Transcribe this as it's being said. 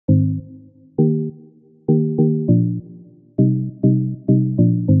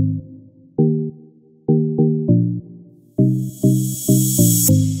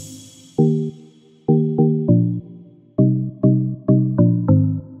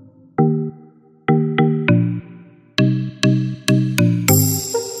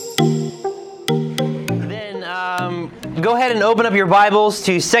and open up your Bibles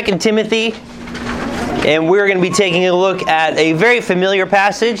to 2 Timothy. And we're going to be taking a look at a very familiar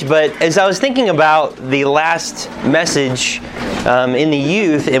passage, but as I was thinking about the last message in the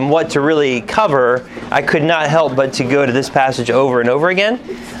youth and what to really cover, I could not help but to go to this passage over and over again.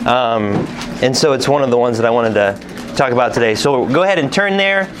 And so it's one of the ones that I wanted to talk about today. So go ahead and turn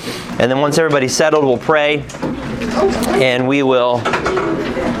there, and then once everybody's settled, we'll pray, and we will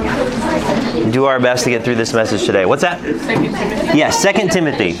do our best to get through this message today. What's that? 2 Timothy? Yes, 2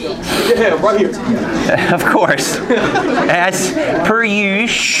 Timothy. Yeah, right here. Of course. As per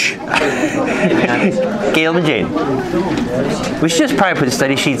usual. Caleb and Jane. We should just probably put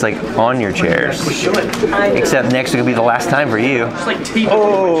study sheets like on your chairs. Except next week will be the last time for you. Just like tape.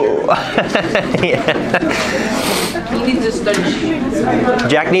 Oh. Yeah. He needs a study sheet.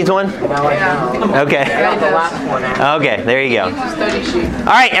 Jack needs one? Yeah. Okay. The last one. Okay, there you go. He needs a study sheet.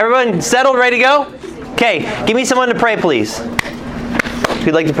 All right, everyone settled, ready to go? Okay, give me someone to pray, please.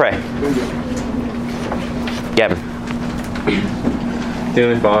 Who'd like to pray? Gavin.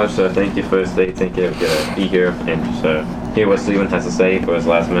 Dearly Father, so thank you for this day. Thank you to be here and just hear what Stephen has to say for his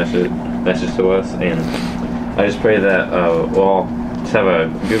last message to us. And I just pray that we'll all just have a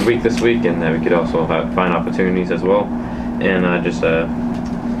good week this week, and that we could also find opportunities as well. And I just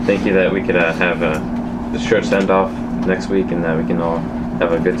thank you that we could have this church send off next week, and that we can all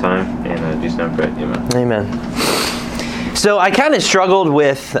have a good time. And just pray. Amen. Amen. So I kind of struggled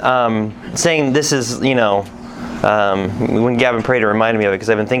with saying this is, when Gavin prayed, it reminded me of it because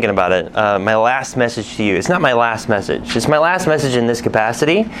I've been thinking about it. My last message to you. It's not my last message. It's my last message in this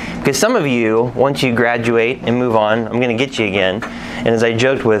capacity because some of you, once you graduate and move on, I'm going to get you again. And as I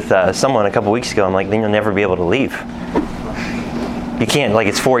joked with someone a couple weeks ago, I'm like, then you'll never be able to leave. You can't,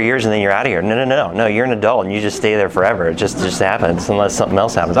 it's 4 years and then you're out of here. No, you're an adult and you just stay there forever. It just happens unless something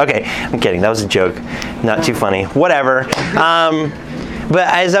else happens. Okay, I'm kidding. That was a joke. Not too funny. Whatever. But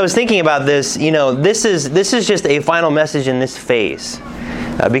as I was thinking about this, this is just a final message in this phase.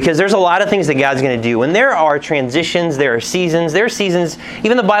 Because there's a lot of things that God's going to do. When there are transitions, there are seasons.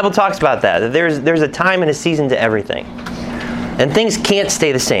 Even the Bible talks about that there's a time and a season to everything. And things can't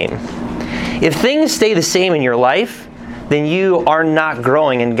stay the same. If things stay the same in your life, then you are not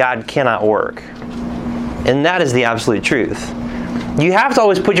growing and God cannot work. And that is the absolute truth. You have to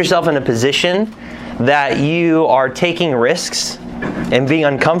always put yourself in a position that you are taking risks and being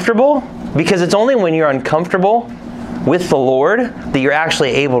uncomfortable, because it's only when you're uncomfortable with the Lord that you're actually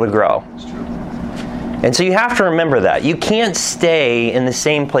able to grow. And so you have to remember that. You can't stay in the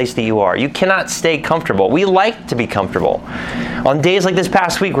same place that you are. You cannot stay comfortable. We like to be comfortable. On days like this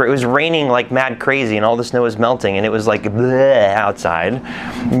past week where it was raining like mad crazy and all the snow was melting and it was like bleh outside,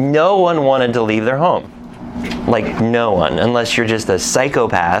 no one wanted to leave their home. Like no one, unless you're just a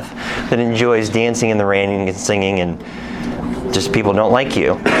psychopath that enjoys dancing in the rain and singing and just people don't like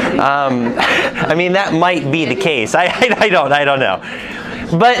you. That might be the case. I don't know.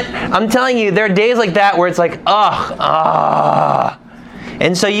 But I'm telling you, there are days like that where it's like,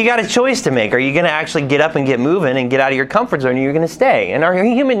 And so you got a choice to make. Are you going to actually get up and get moving and get out of your comfort zone, or you're going to stay? And our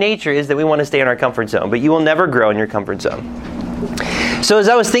human nature is that we want to stay in our comfort zone, but you will never grow in your comfort zone. So as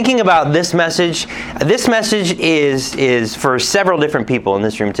I was thinking about this message is for several different people in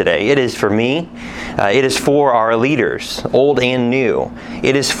this room today. It is for me. It is for our leaders, old and new.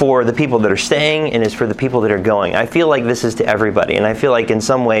 It is for the people that are staying, and it's for the people that are going. I feel like this is to everybody, and I feel like in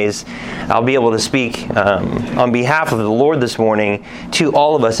some ways I'll be able to speak on behalf of the Lord this morning to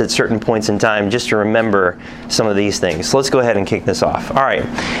all of us at certain points in time just to remember some of these things. So let's go ahead and kick this off. All right.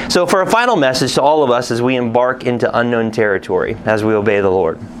 So for a final message to all of us as we embark into unknown territory, as we obey the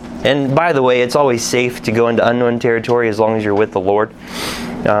Lord. And by the way, it's always safe to go into unknown territory as long as you're with the Lord.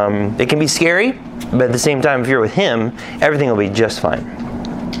 It can be scary, but at the same time, if you're with Him, everything will be just fine.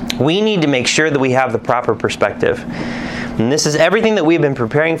 We need to make sure that we have the proper perspective. And this is everything that we've been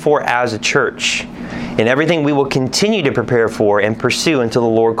preparing for as a church, and everything we will continue to prepare for and pursue until the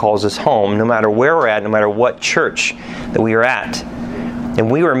Lord calls us home, no matter where we're at, no matter what church that we are at. And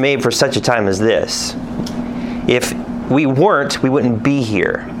we were made for such a time as this. If we weren't, we wouldn't be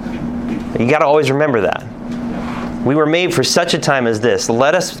here. You got to always remember that. We were made for such a time as this.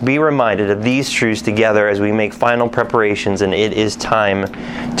 Let us be reminded of these truths together as we make final preparations, and it is time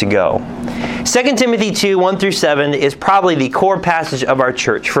to go. 2 Timothy 2, 1 through 7 is probably the core passage of our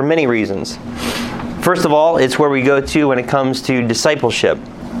church for many reasons. First of all, it's where we go to when it comes to discipleship.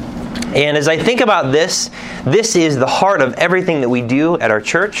 And as I think about this is the heart of everything that we do at our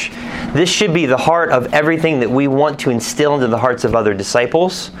church. This should be the heart of everything that we want to instill into the hearts of other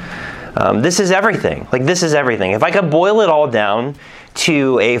disciples. This is everything. This is everything. If I could boil it all down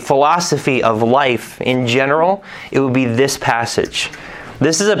to a philosophy of life in general, it would be this passage.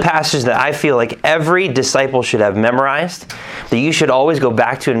 This is a passage that I feel like every disciple should have memorized, that you should always go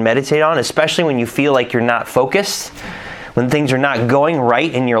back to and meditate on, especially when you feel like you're not focused, when things are not going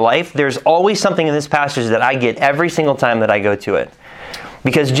right in your life. There's always something in this passage that I get every single time that I go to it.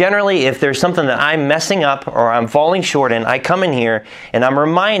 Because generally, if there's something that I'm messing up or I'm falling short in, I come in here and I'm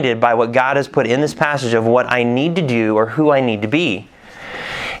reminded by what God has put in this passage of what I need to do or who I need to be.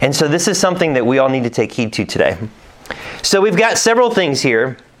 And so this is something that we all need to take heed to today. So we've got several things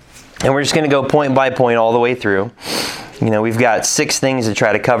here, and we're just going to go point by point all the way through. We've got 6 things to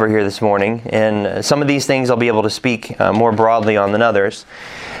try to cover here this morning, and some of these things I'll be able to speak more broadly on than others.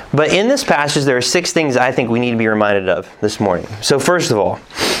 But in this passage, there are 6 things I think we need to be reminded of this morning. So first of all,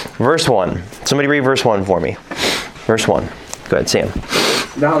 verse 1. Somebody read verse 1 for me. Verse 1. Go ahead, Sam.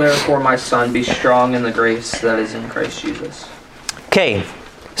 Thou therefore, my son, be strong in the grace that is in Christ Jesus. Okay,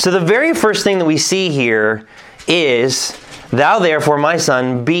 so the very first thing that we see here is, thou therefore, my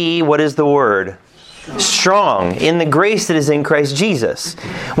son, be, what is the word? Strong in the grace that is in Christ Jesus.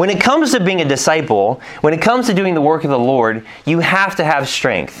 When it comes to being a disciple, when it comes to doing the work of the Lord, you have to have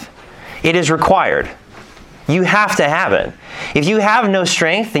strength. It is required. You have to have it. If you have no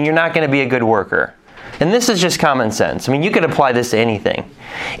strength, then you're not going to be a good worker. And this is just common sense. I mean, you could apply this to anything.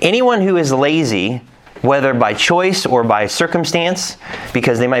 Anyone who is lazy, whether by choice or by circumstance,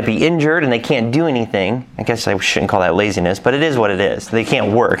 because they might be injured and they can't do anything. I guess I shouldn't call that laziness, but it is what it is. They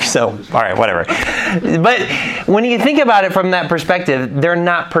can't work, so all right, whatever. But when you think about it from that perspective, they're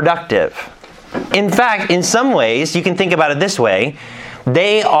not productive. In fact, in some ways, you can think about it this way.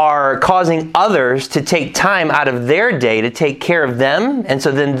 They are causing others to take time out of their day to take care of them, and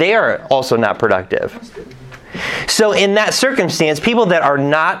so then they are also not productive. So in that circumstance, people that are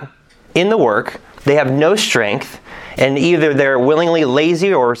not in the work, they have no strength, and either they're willingly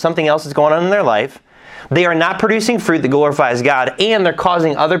lazy or something else is going on in their life. They are not producing fruit that glorifies God, and they're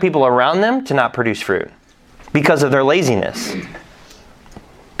causing other people around them to not produce fruit because of their laziness.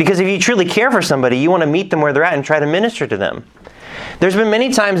 Because if you truly care for somebody, you want to meet them where they're at and try to minister to them. There's been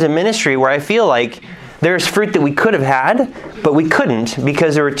many times in ministry where I feel like there's fruit that we could have had, but we couldn't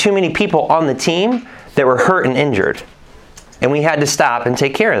because there were too many people on the team that were hurt and injured. And we had to stop and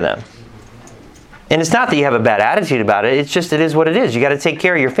take care of them. And it's not that you have a bad attitude about it. It's just it is what it is. You got to take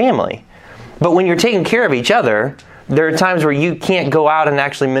care of your family. But when you're taking care of each other, there are times where you can't go out and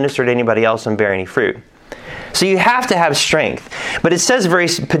actually minister to anybody else and bear any fruit. So you have to have strength. But it says very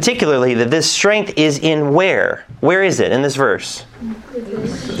particularly that this strength is in where? Where is it in this verse?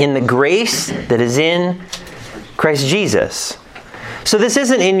 In the grace that is in Christ Jesus. So this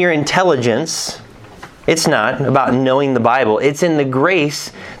isn't in your intelligence. It's not about knowing the Bible. It's in the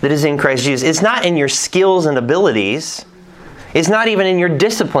grace that is in Christ Jesus. It's not in your skills and abilities. It's not even in your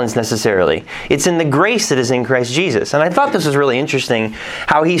disciplines necessarily. It's in the grace that is in Christ Jesus. And I thought this was really interesting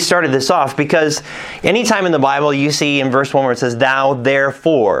how he started this off, because anytime in the Bible you see in verse 1 where it says, thou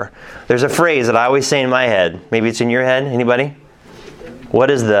therefore, there's a phrase that I always say in my head. Maybe it's in your head. Anybody?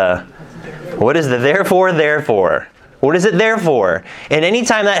 What is the therefore? What is it there for? And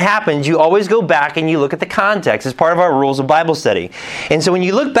anytime that happens, you always go back and you look at the context. It's part of our rules of Bible study. And so when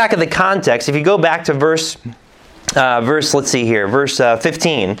you look back at the context, if you go back to verse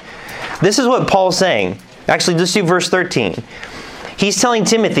 15, this is what Paul's saying. Actually, let's do verse 13. He's telling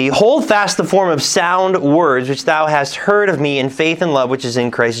Timothy, hold fast the form of sound words which thou hast heard of me in faith and love which is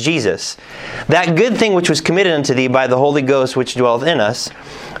in Christ Jesus. That good thing which was committed unto thee by the Holy Ghost which dwelleth in us,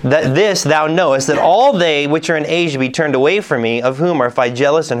 that this thou knowest, that all they which are in Asia be turned away from me, of whom are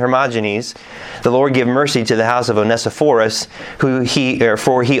Phygelus and Hermogenes. The Lord give mercy to the house of Onesiphorus, for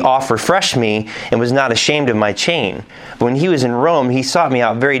he oft refreshed me, and was not ashamed of my chain. But when he was in Rome, he sought me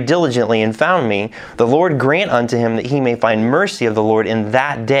out very diligently, and found me. The Lord grant unto him that he may find mercy of the Lord in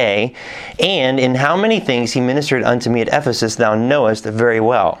that day. And in how many things he ministered unto me at Ephesus, thou knowest very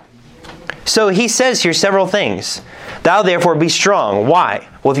well. So he says here several things. Thou therefore be strong. Why?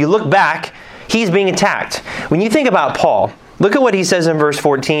 Well, if you look back, he's being attacked. When you think about Paul, look at what he says in verse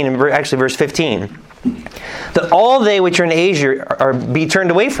 14 and actually verse 15. That all they which are in Asia are be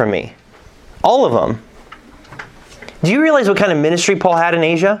turned away from me. All of them. Do you realize what kind of ministry Paul had in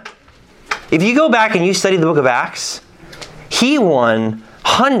Asia? If you go back and you study the book of Acts, he won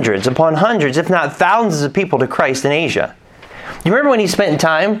hundreds upon hundreds, if not thousands of people to Christ in Asia. You remember when he spent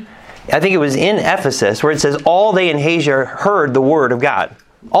time, I think it was in Ephesus, where it says all they in Asia heard the word of God.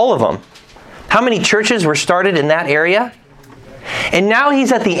 All of them. How many churches were started in that area? And now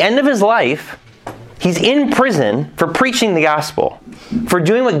he's at the end of his life. He's in prison for preaching the gospel, for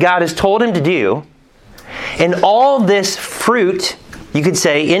doing what God has told him to do. And all this fruit You could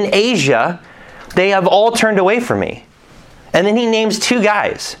say, in Asia, they have all turned away from me. And then he names 2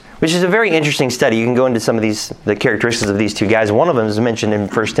 guys, which is a very interesting study. You can go into some of the characteristics of these 2 guys. One of them is mentioned in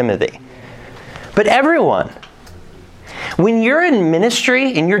 1 Timothy. But everyone, when you're in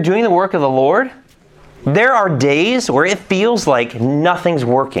ministry and you're doing the work of the Lord, there are days where it feels like nothing's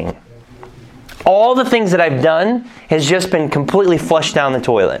working. All the things that I've done has just been completely flushed down the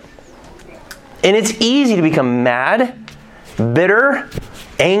toilet. And it's easy to become mad, bitter,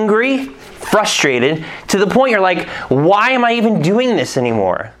 angry, frustrated, to the point you're like, why am I even doing this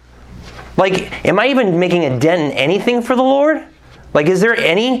anymore? Like, am I even making a dent in anything for the Lord? Like, is there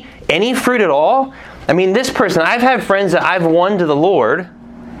any fruit at all? I mean, this person, I've had friends that I've won to the Lord,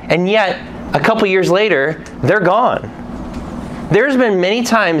 and yet, a couple years later, they're gone. There's been many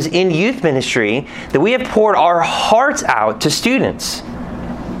times in youth ministry that we have poured our hearts out to students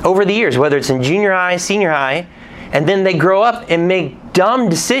over the years, whether it's in junior high, senior high, and then they grow up and make dumb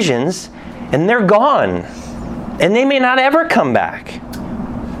decisions, and they're gone. And they may not ever come back.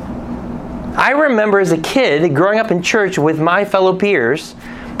 I remember as a kid growing up in church with my fellow peers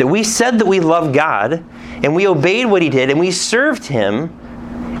that we said that we loved God and we obeyed what He did and we served Him,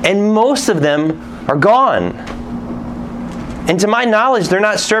 and most of them are gone. And to my knowledge, they're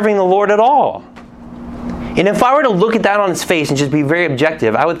not serving the Lord at all. And if I were to look at that on its face and just be very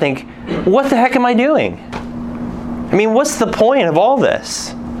objective, I would think, what the heck am I doing? I mean, what's the point of all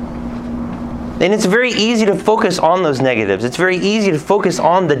this? And it's very easy to focus on those negatives. It's very easy to focus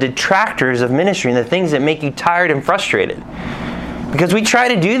on the detractors of ministry and the things that make you tired and frustrated. Because we try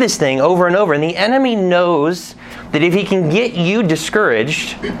to do this thing over and over, and the enemy knows that if he can get you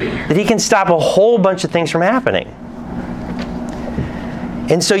discouraged, that he can stop a whole bunch of things from happening.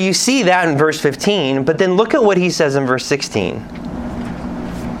 And so you see that in verse 15, but then look at what he says in verse 16.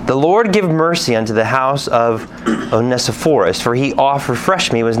 The Lord give mercy unto the house of Onesiphorus, for he oft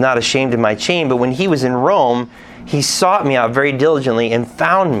refreshed me, was not ashamed of my chain, but when he was in Rome, he sought me out very diligently and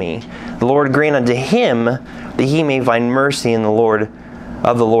found me. The Lord grant unto him that he may find mercy in the Lord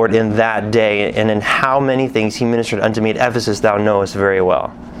of the Lord in that day, and in how many things he ministered unto me at Ephesus thou knowest very well.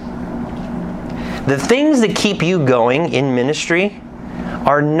 The things that keep you going in ministry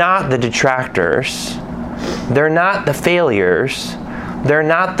are not the detractors. They're not the failures. They're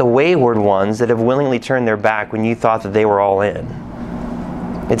not the wayward ones that have willingly turned their back when you thought that they were all in.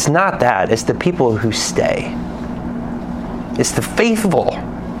 It's not that. It's the people who stay. It's the faithful.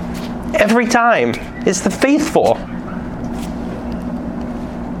 Every time, it's the faithful.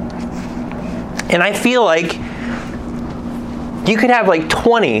 And I feel like you could have like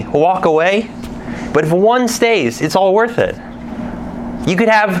 20 walk away, but if one stays, it's all worth it. You could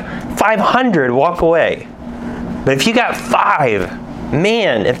have 500 walk away, but if you got 5,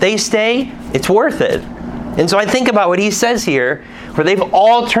 man, if they stay, it's worth it. And so I think about what he says here, where they've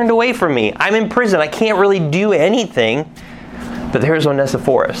all turned away from me. I'm in prison. I can't really do anything. But there's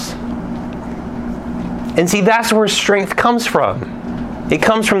Onesiphorus. And see, that's where strength comes from. It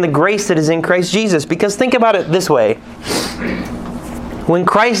comes from the grace that is in Christ Jesus. Because think about it this way. When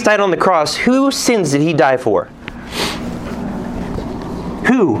Christ died on the cross, whose sins did he die for?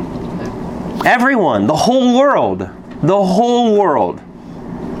 Who? Everyone. The whole world. The whole world.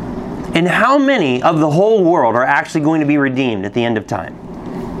 And how many of the whole world are actually going to be redeemed at the end of time?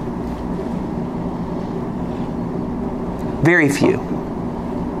 Very few.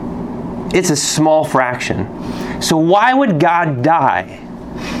 It's a small fraction. So why would God die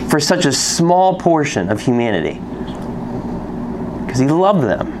for such a small portion of humanity? Because He loved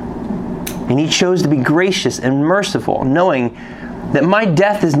them. And He chose to be gracious and merciful, knowing that my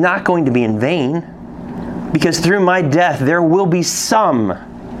death is not going to be in vain. Because through my death, there will be some,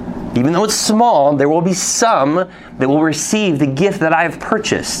 even though it's small, there will be some that will receive the gift that I have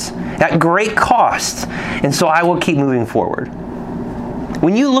purchased at great cost. And so I will keep moving forward.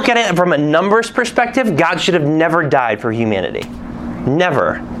 When you look at it from a numbers perspective, God should have never died for humanity.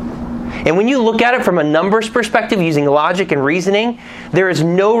 Never. And when you look at it from a numbers perspective, using logic and reasoning, there is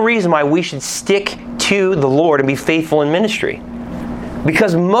no reason why we should stick to the Lord and be faithful in ministry.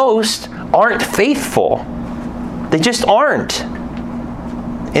 Because most aren't faithful. They just aren't.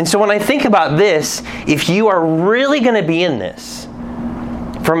 And so when I think about this, if you are really going to be in this,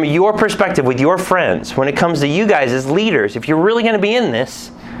 from your perspective with your friends, when it comes to you guys as leaders, if you're really going to be in this,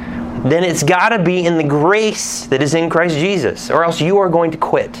 then it's got to be in the grace that is in Christ Jesus, or else you are going to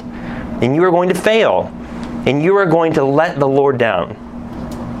quit, and you are going to fail, and you are going to let the Lord down.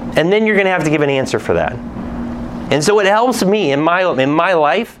 And then you're going to have to give an answer for that. And so it helps me in my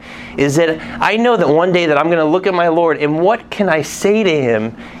life is that I know that one day that I'm going to look at my Lord, and what can I say to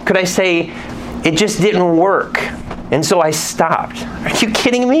Him? Could I say, it just didn't work. And so I stopped. Are you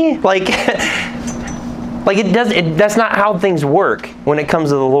kidding me? Like that's not how things work when it comes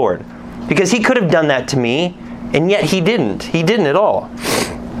to the Lord. Because he could have done that to me, and yet he didn't. He didn't at all.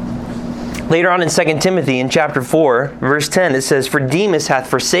 Later on in 2 Timothy, in chapter 4, verse 10, it says, "For Demas hath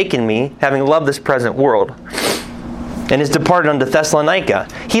forsaken me, having loved this present world, and is departed unto Thessalonica."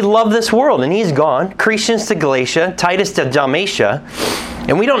 He loved this world, and he's gone. Crescens to Galatia, Titus to Dalmatia.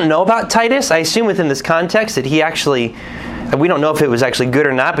 And we don't know about Titus. I assume within this context that he actually, we don't know if it was actually good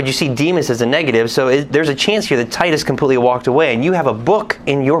or not, but you see Demas as a negative, so there's a chance here that Titus completely walked away. And you have a book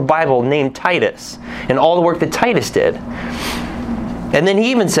in your Bible named Titus, and all the work that Titus did. And then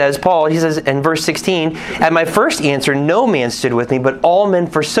he even says, Paul, he says in verse 16, "At my first answer, no man stood with me, but all men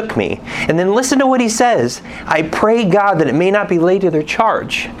forsook me." And then listen to what he says. "I pray God that it may not be laid to their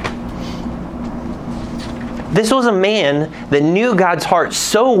charge." This was a man that knew God's heart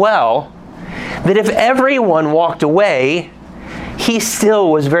so well that if everyone walked away, he still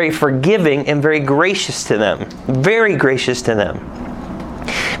was very forgiving and very gracious to them. Very gracious to them.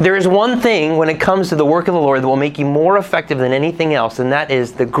 There is one thing when it comes to the work of the Lord that will make you more effective than anything else, and that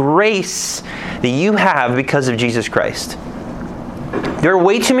is the grace that you have because of Jesus Christ. There are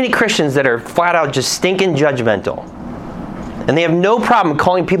way too many Christians that are flat out just stinking judgmental. And they have no problem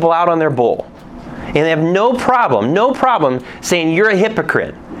calling people out on their bull. And they have no problem saying you're a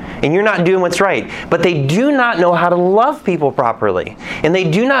hypocrite and you're not doing what's right. But they do not know how to love people properly. And they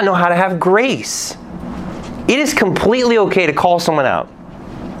do not know how to have grace. It is completely okay to call someone out.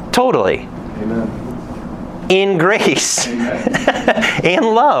 Totally. Amen. In grace. Amen. And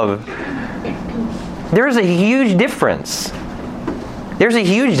love. There's a huge difference. There's a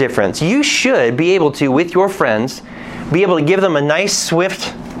huge difference. You should be able to, with your friends, be able to give them a nice,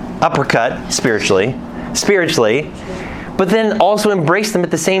 swift uppercut, spiritually, but then also embrace them at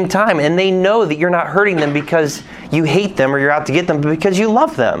the same time. And they know that you're not hurting them because you hate them or you're out to get them, but because you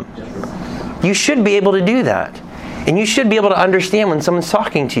love them. You should be able to do that. And you should be able to understand when someone's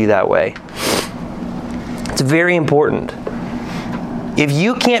talking to you that way. It's very important. If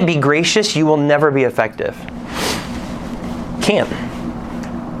you can't be gracious, you will never be effective. Can't.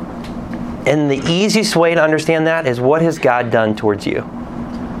 And the easiest way to understand that is, what has God done towards you?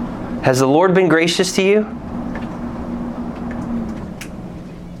 Has the Lord been gracious to you?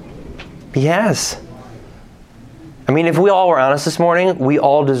 He has. I mean, if we all were honest this morning, we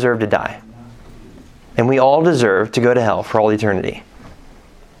all deserve to die. And we all deserve to go to hell for all eternity.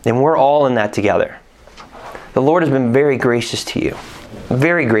 And we're all in that together. The Lord has been very gracious to you.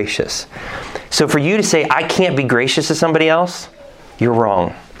 Very gracious. So for you to say, I can't be gracious to somebody else, you're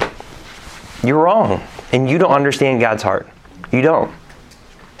wrong. You're wrong. And you don't understand God's heart. You don't.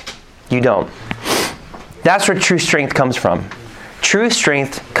 You don't. That's where true strength comes from. True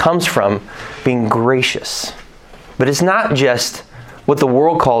strength comes from being gracious. But it's not just what the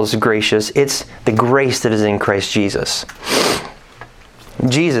world calls gracious, it's the grace that is in Christ Jesus.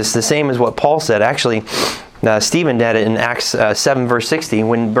 Jesus, the same as what Paul said. Actually, Stephen did it in Acts 7 verse 60.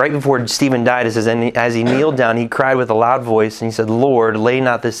 When right before Stephen died, it says, "And as he kneeled down, he cried with a loud voice, and he said, Lord, lay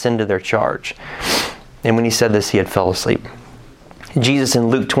not this sin to their charge." And when he said this, he had fell asleep. Jesus in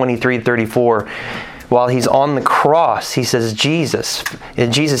Luke 23:34, while he's on the cross, he says, Jesus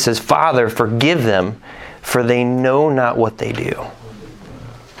says, "Father, forgive them, for they know not what they do."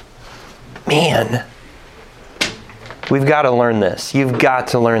 Man, we've got to learn this. You've got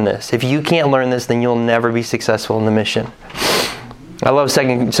to learn this. If you can't learn this, then you'll never be successful in the mission. I love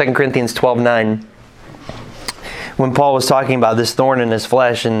 2 Corinthians 12:9. When Paul was talking about this thorn in his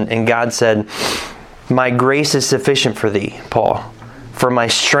flesh, and God said, "My grace is sufficient for thee, Paul, for my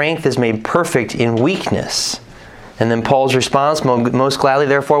strength is made perfect in weakness." And then Paul's response, "Most gladly,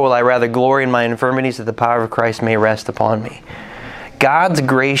 therefore, will I rather glory in my infirmities, that the power of Christ may rest upon me." God's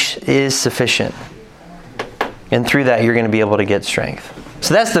grace is sufficient. And through that, you're going to be able to get strength.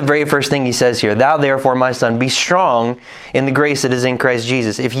 So that's the very first thing he says here. "Thou therefore, my son, be strong in the grace that is in Christ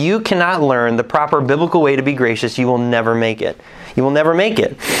Jesus." If you cannot learn the proper biblical way to be gracious, you will never make it. You will never make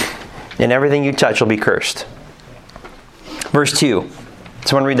it. And everything you touch will be cursed. Verse 2.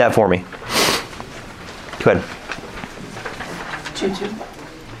 Someone read that for me. Go ahead. 2:2.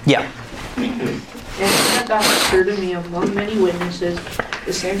 Yeah. And that thou hast heard of me among many witnesses,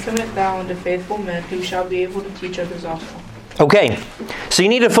 the same commit thou unto faithful men, who shall be able to teach others also. Okay, so you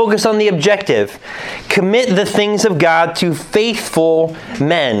need to focus on the objective. Commit the things of God to faithful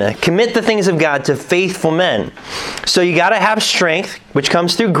men. Commit the things of God to faithful men. So you got to have strength, which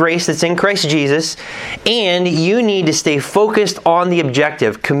comes through grace that's in Christ Jesus, and you need to stay focused on the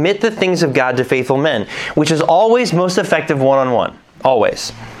objective. Commit the things of God to faithful men, which is always most effective one-on-one.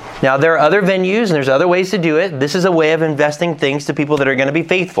 Always. Now, there are other venues and there's other ways to do it. This is a way of investing things to people that are going to be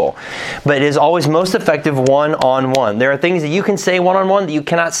faithful. But it is always most effective one-on-one. There are things that you can say one-on-one that you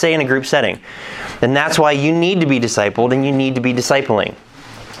cannot say in a group setting. And that's why you need to be discipled and you need to be discipling.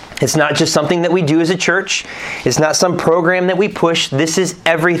 It's not just something that we do as a church. It's not some program that we push. This is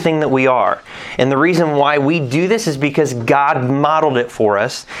everything that we are. And the reason why we do this is because God modeled it for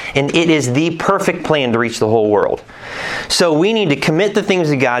us, and it is the perfect plan to reach the whole world. So we need to commit the things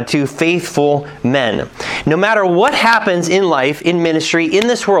of God to faithful men. No matter what happens in life, in ministry, in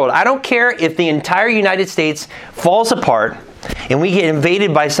this world, I don't care if the entire United States falls apart, and we get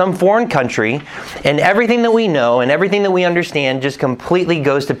invaded by some foreign country, and everything that we know and everything that we understand just completely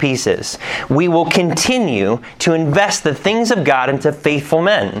goes to pieces. We will continue to invest the things of God into faithful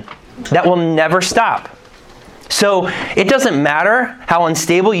men. That will never stop. So it doesn't matter how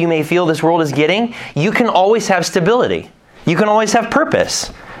unstable you may feel this world is getting, you can always have stability. You can always have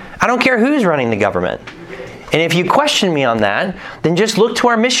purpose. I don't care who's running the government. And if you question me on that, then just look to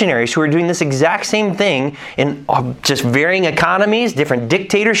our missionaries who are doing this exact same thing in just varying economies, different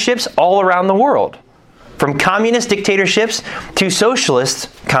dictatorships all around the world. From communist dictatorships to socialist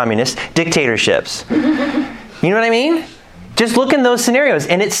communist dictatorships. You know what I mean? Just look in those scenarios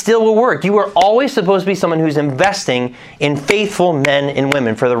and it still will work. You are always supposed to be someone who's investing in faithful men and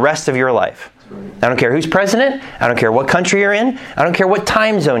women for the rest of your life. I don't care who's president. I don't care what country you're in. I don't care what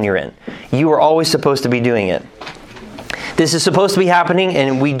time zone you're in. You are always supposed to be doing it. This is supposed to be happening,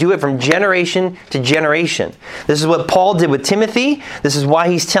 and we do it from generation to generation. This is what Paul did with Timothy. This is why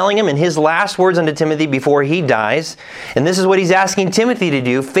he's telling him in his last words unto Timothy before he dies. And this is what he's asking Timothy to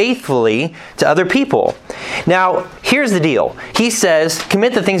do faithfully to other people. Now, here's the deal. He says,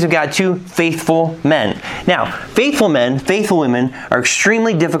 commit the things of God to faithful men. Now, faithful men, faithful women are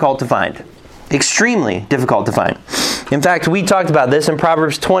extremely difficult to find. Extremely difficult to find. In fact, we talked about this in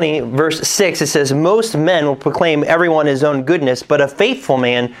Proverbs 20, verse 6. It says, most men will proclaim everyone his own goodness, but a faithful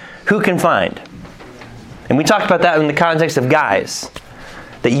man who can find? And we talked about that in the context of guys.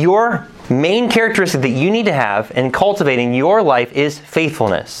 That your main characteristic that you need to have in cultivating your life is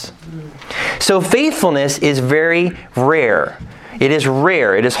faithfulness. So faithfulness is very rare. It is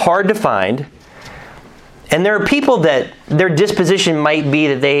rare. It is hard to find. And there are people that their disposition might be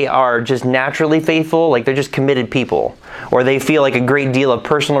that they are just naturally faithful, like they're just committed people. Or they feel like a great deal of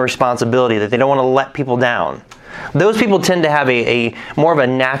personal responsibility, that they don't want to let people down. Those people tend to have a more of a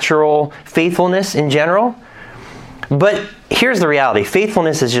natural faithfulness in general. But here's the reality.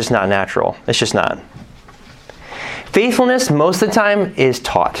 Faithfulness is just not natural. It's just not. Faithfulness, most of the time, is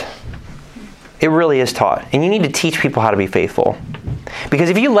taught. It really is taught. And you need to teach people how to be faithful. Because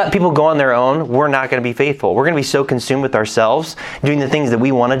if you let people go on their own, we're not going to be faithful. We're going to be so consumed with ourselves, doing the things that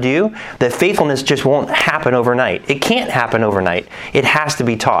we want to do, that faithfulness just won't happen overnight. It can't happen overnight. It has to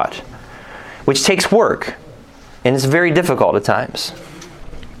be taught, which takes work. And it's very difficult at times.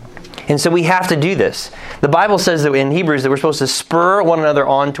 And so we have to do this. The Bible says that in Hebrews that we're supposed to spur one another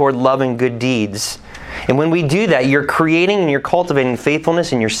on toward love and good deeds. And when we do that, you're creating and you're cultivating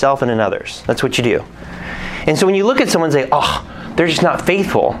faithfulness in yourself and in others. That's what you do. And so when you look at someone and say, oh, they're just not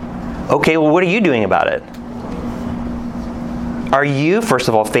faithful. Okay, well, what are you doing about it? Are you, first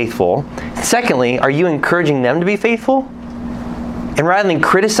of all, faithful? Secondly, are you encouraging them to be faithful? And rather than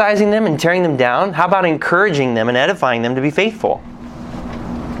criticizing them and tearing them down, how about encouraging them and edifying them to be faithful?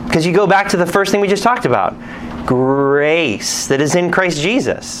 Because you go back to the first thing we just talked about. Grace that is in Christ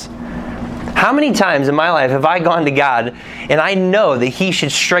Jesus. How many times in my life have I gone to God and I know that He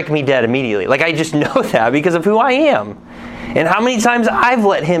should strike me dead immediately? Like I just know that because of who I am. And how many times I've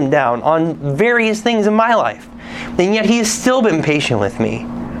let Him down on various things in my life. And yet He has still been patient with me.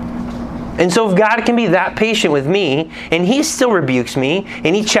 And so if God can be that patient with me, and He still rebukes me,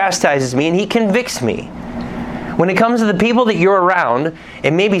 and He chastises me, and He convicts me. When it comes to the people that you're around,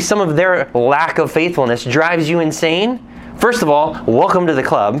 and maybe some of their lack of faithfulness drives you insane, first of all, welcome to the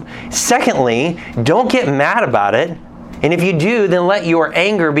club. Secondly, don't get mad about it. And if you do, then let your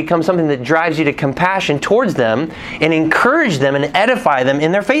anger become something that drives you to compassion towards them and encourage them and edify them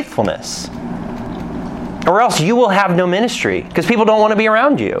in their faithfulness. Or else you will have no ministry because people don't want to be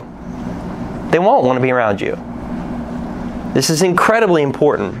around you. They won't want to be around you. This is incredibly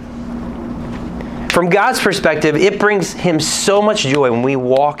important. From God's perspective, it brings Him so much joy when we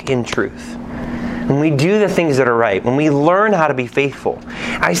walk in truth. When we do the things that are right, when we learn how to be faithful.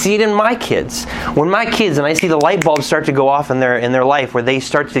 I see it in my kids. When my kids, and I see the light bulbs start to go off in their life where they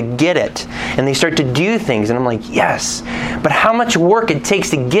start to get it and they start to do things, and I'm like, yes. But how much work it takes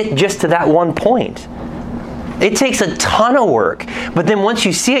to get just to that one point. It takes a ton of work. But then once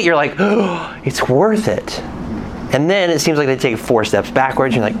you see it, you're like, oh, it's worth it. And then it seems like they take 4 steps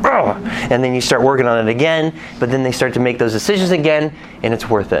backwards. You're like, oh! And then you start working on it again, but then they start to make those decisions again, and it's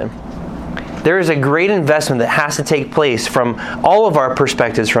worth it. There is a great investment that has to take place from all of our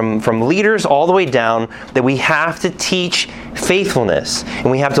perspectives, from leaders all the way down, that we have to teach faithfulness.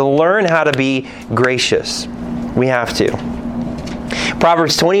 And we have to learn how to be gracious. We have to.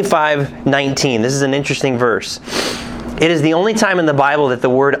 Proverbs 25:19. This is an interesting verse. It is the only time in the Bible that the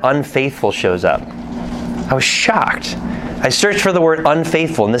word unfaithful shows up. I was shocked. I searched for the word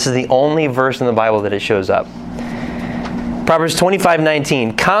unfaithful, and this is the only verse in the Bible that it shows up. Proverbs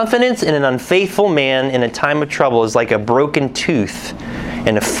 25:19. Confidence in an unfaithful man in a time of trouble is like a broken tooth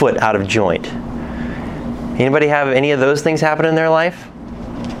and a foot out of joint. Anybody have any of those things happen in their life?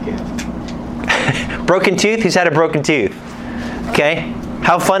 Yeah. Broken tooth? Who's had a broken tooth? Okay.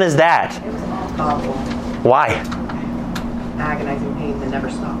 How fun is that? It was awful. Why? Agonizing pain that never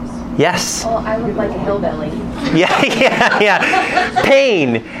stops. Yes. Well, I look like a hillbilly. Yeah.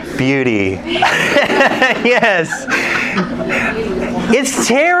 Pain, beauty. Yes. It's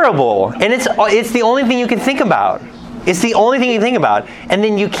terrible. And it's the only thing you can think about. It's the only thing you think about. And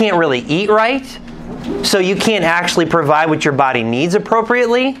then you can't really eat right. So you can't actually provide what your body needs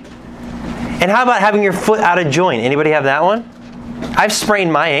appropriately. And how about having your foot out of joint? Anybody have that one? I've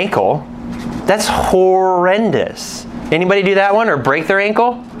sprained my ankle. That's horrendous. Anybody do that one or break their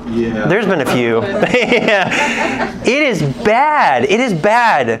ankle? Yeah. There's been a few. Yeah. It is bad. It is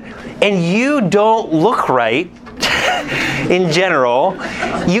bad. And you don't look right in general.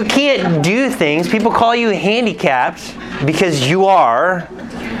 You can't do things. People call you handicapped because you are.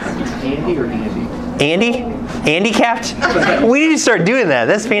 Andy or Andy? Andy? Handicapped? We need to start doing that.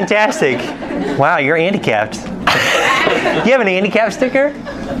 That's fantastic. Wow, you're handicapped. You have an handicap sticker?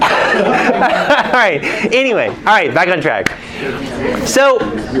 All right. Anyway, all right, back on track. So,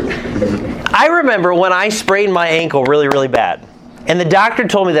 I remember when I sprained my ankle really, really bad. And the doctor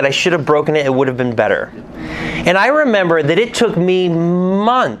told me that I should have broken it. It would have been better. And I remember that it took me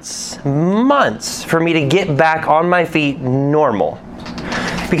months for me to get back on my feet normal.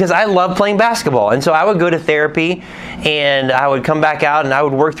 Because I love playing basketball. And so I would go to therapy and I would come back out and I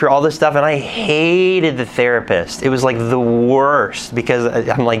would work through all this stuff, and I hated the therapist. It was like the worst because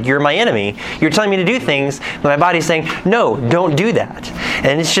I'm like, you're my enemy. You're telling me to do things, but my body's saying, no, don't do that.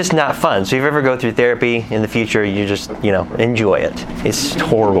 And it's just not fun. So if you ever go through therapy in the future, you just, enjoy it. It's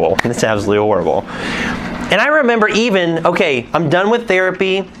horrible. It's absolutely horrible. And I remember even, okay, I'm done with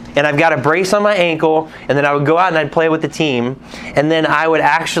therapy, and I've got a brace on my ankle, and then I would go out and I'd play with the team, and then I would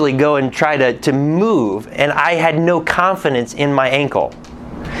actually go and try to move, and I had no confidence in my ankle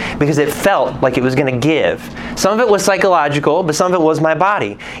because it felt like it was going to give. Some of it was psychological, but some of it was my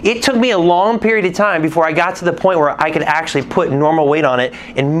body. It took me a long period of time before I got to the point where I could actually put normal weight on it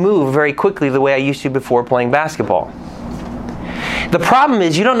and move very quickly the way I used to before playing basketball. The problem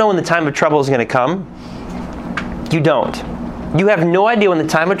is you don't know when the time of trouble is going to come. You don't. You have no idea when the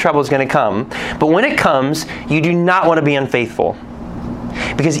time of trouble is going to come, but when it comes, you do not want to be unfaithful.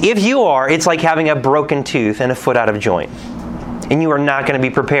 Because if you are, it's like having a broken tooth and a foot out of joint. And you are not going to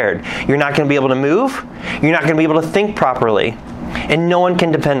be prepared. You're not going to be able to move. You're not going to be able to think properly. And no one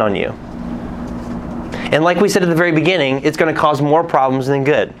can depend on you. And like we said at the very beginning, it's going to cause more problems than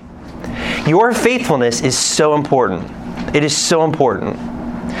good. Your faithfulness is so important. It is so important.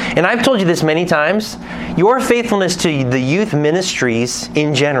 And I've told you this many times, your faithfulness to the youth ministries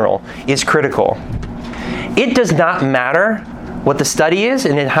in general is critical. It does not matter what the study is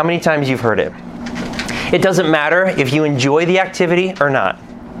and how many times you've heard it. It doesn't matter if you enjoy the activity or not.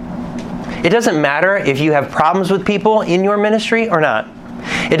 It doesn't matter if you have problems with people in your ministry or not.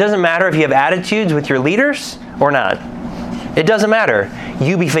 It doesn't matter if you have attitudes with your leaders or not. It doesn't matter.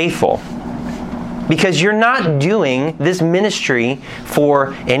 You be faithful. Because you're not doing this ministry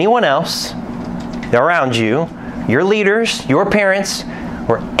for anyone else around you, your leaders, your parents,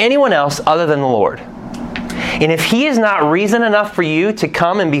 or anyone else other than the Lord. And if He is not reason enough for you to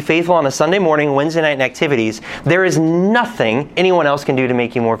come and be faithful on a Sunday morning, Wednesday night activities, there is nothing anyone else can do to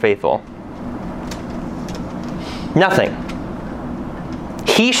make you more faithful. Nothing.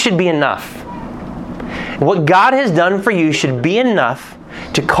 He should be enough. What God has done for you should be enough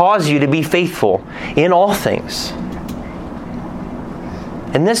to cause you to be faithful in all things.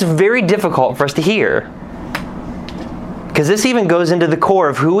 And this is very difficult for us to hear. Because this even goes into the core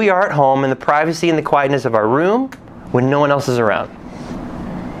of who we are at home in the privacy and the quietness of our room when no one else is around.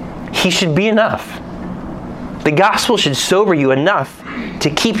 He should be enough. The gospel should sober you enough to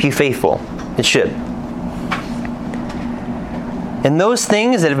keep you faithful. It should. And those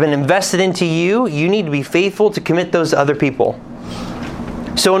things that have been invested into you, you need to be faithful to commit those to other people.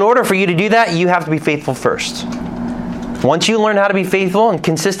 So in order for you to do that, you have to be faithful first. Once you learn how to be faithful and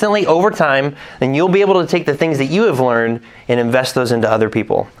consistently over time, then you'll be able to take the things that you have learned and invest those into other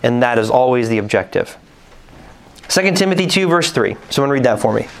people. And that is always the objective. 2 Timothy 2, verse 3. Someone read that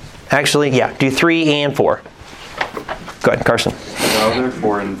for me. Actually, yeah, do 3 and 4. Go ahead, Carson. Now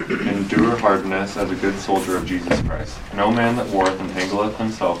therefore endure hardness as a good soldier of Jesus Christ. No man that warreth entangleth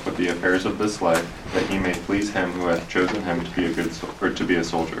himself with the affairs of this life, that he may please him who hath chosen him to be a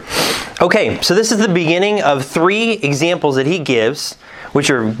soldier. Okay, so this is the beginning of 3 examples that he gives, which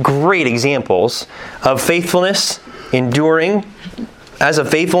are great examples of faithfulness, enduring as a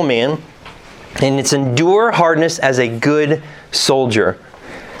faithful man, and it's endure hardness as a good soldier.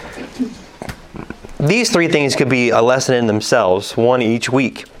 These 3 things could be a lesson in themselves, one each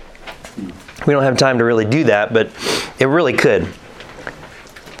week. We don't have time to really do that, but it really could.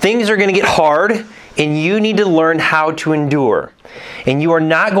 Things are going to get hard, and you need to learn how to endure. And you are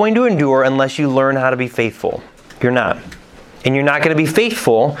not going to endure unless you learn how to be faithful. You're not. And you're not going to be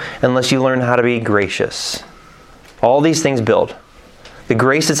faithful unless you learn how to be gracious. All these things build. The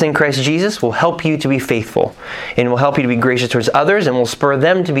grace that's in Christ Jesus will help you to be faithful and will help you to be gracious towards others and will spur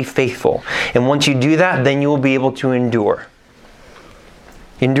them to be faithful. And once you do that, then you will be able to endure.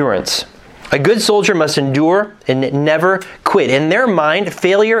 Endurance. A good soldier must endure and never quit. In their mind,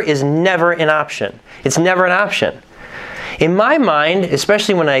 failure is never an option. It's never an option. In my mind,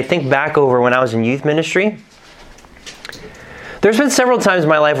 especially when I think back over when I was in youth ministry, there's been several times in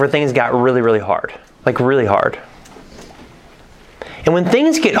my life where things got really, really hard. Like really hard. And when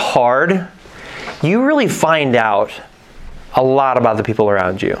things get hard, you really find out a lot about the people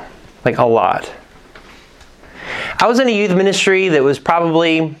around you. Like a lot. I was in a youth ministry that was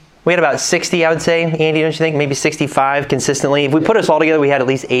probably, we had about 60, I would say. Andy, don't you think? Maybe 65 consistently. If we put us all together, we had at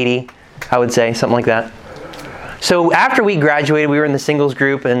least 80, I would say, something like that. So after we graduated, we were in the singles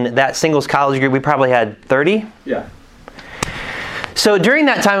group, and that singles college group, we probably had 30. Yeah. So during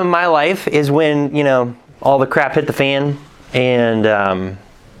that time in my life is when, all the crap hit the fan. And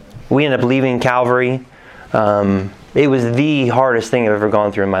we ended up leaving Calvary. It was the hardest thing I've ever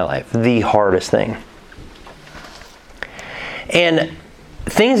gone through in my life. The hardest thing. And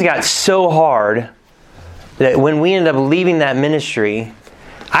things got so hard that when we ended up leaving that ministry,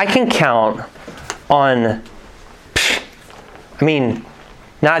 I can count on,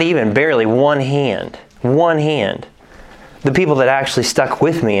 not even, barely one hand, the people that actually stuck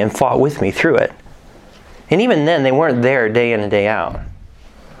with me and fought with me through it. And even then, they weren't there day in and day out.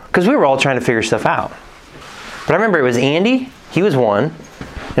 Because we were all trying to figure stuff out. But I remember it was Andy. He was one.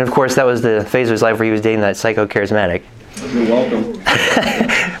 And of course, that was the phase of his life where he was dating that psycho-charismatic. You're welcome.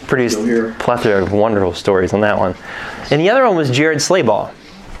 Produced a plethora of wonderful stories on that one. And the other one was Jared Slayball.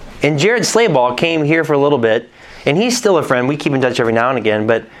 And Jared Slayball came here for a little bit. And he's still a friend. We keep in touch every now and again.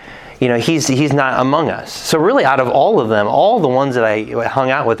 But he's not among us. So really, out of all of them, all the ones that I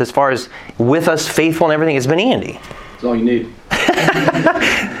hung out with, as far as with us, faithful and everything, has been Andy. That's all you need.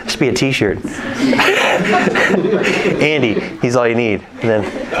 Should be a T-shirt. Andy, he's all you need. And then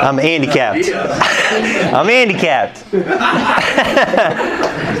I'm handicapped. I'm handicapped.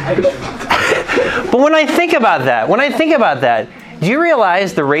 But when I think about that, do you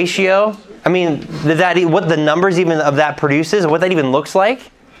realize the ratio? What the numbers even of that produces, what that even looks like?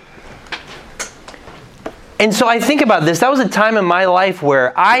 And so I think about this. That was a time in my life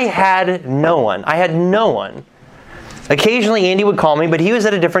where I had no one. Occasionally Andy would call me, but he was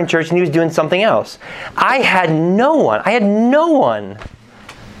at a different church and he was doing something else. I had no one.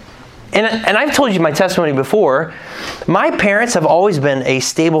 And I've told you my testimony before. My parents have always been a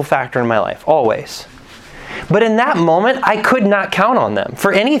stable factor in my life. Always. But in that moment, I could not count on them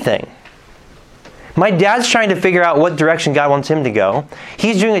for anything. My dad's trying to figure out what direction God wants him to go.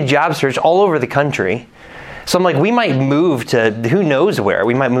 He's doing a job search all over the country. So I'm like, we might move to who knows where.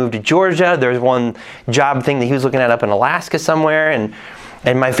 We might move to Georgia. There's one job thing that he was looking at up in Alaska somewhere.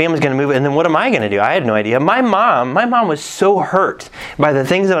 And my family's going to move. And then what am I going to do? I had no idea. My mom was so hurt by the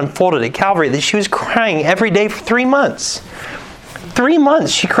things that unfolded at Calvary that she was crying every day for 3 months. 3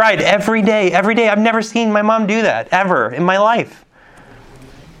 months. She cried every day. I've never seen my mom do that ever in my life.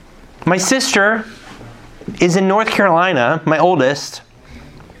 My sister is in North Carolina, my oldest.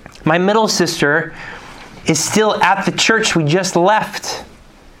 My middle sister is still at the church we just left.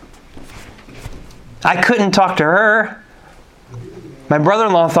 I couldn't talk to her. My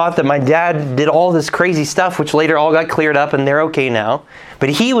brother-in-law thought that my dad did all this crazy stuff, which later all got cleared up and they're okay now. But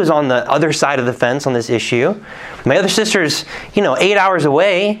he was on the other side of the fence on this issue. My other sister's, 8 hours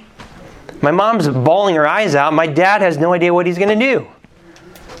away. My mom's bawling her eyes out. My dad has no idea what he's going to do.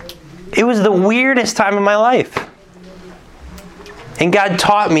 It was the weirdest time in my life. And God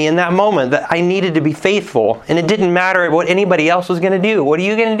taught me in that moment that I needed to be faithful. And it didn't matter what anybody else was going to do. What are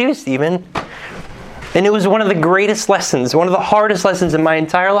you going to do, Stephen? And it was one of the greatest lessons, one of the hardest lessons in my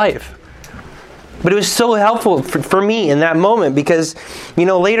entire life. But it was so helpful for me in that moment because,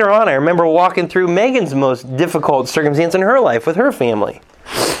 later on I remember walking through Megan's most difficult circumstance in her life with her family.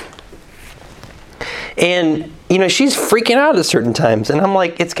 And, she's freaking out at certain times. And I'm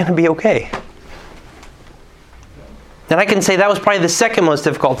like, it's going to be okay. And I can say that was probably the second most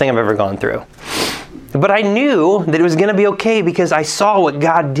difficult thing I've ever gone through. But I knew that it was going to be okay because I saw what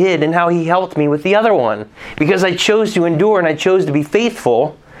God did and how He helped me with the other one. Because I chose to endure and I chose to be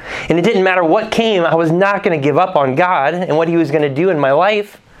faithful. And it didn't matter what came, I was not going to give up on God and what He was going to do in my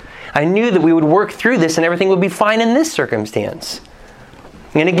life. I knew that we would work through this and everything would be fine in this circumstance.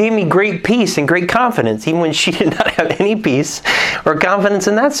 And it gave me great peace and great confidence, even when she did not have any peace or confidence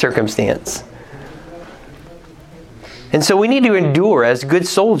in that circumstance. And so we need to endure as good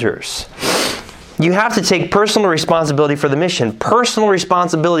soldiers. You have to take personal responsibility for the mission. Personal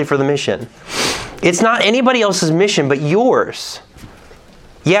responsibility for the mission. It's not anybody else's mission but yours.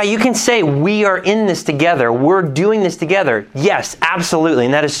 Yeah, you can say, we are in this together. We're doing this together. Yes, absolutely,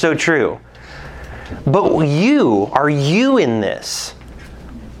 and that is so true. But are you in this?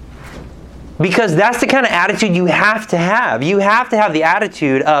 Because that's the kind of attitude you have to have. You have to have the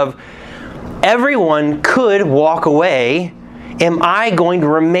attitude of, everyone could walk away. Am I going to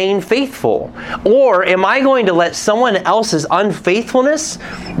remain faithful? Or am I going to let someone else's unfaithfulness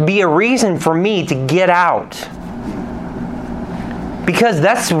be a reason for me to get out? Because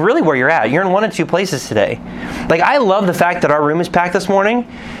that's really where you're at. You're in one of two places today. I love the fact that our room is packed this morning,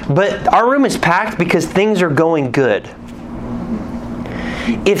 but our room is packed because things are going good.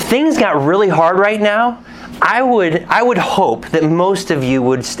 If things got really hard right now, I would hope that most of you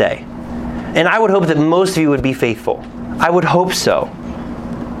would stay. And I would hope that most of you would be faithful. I would hope so.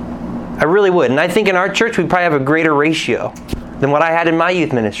 I really would. And I think in our church we probably have a greater ratio than what I had in my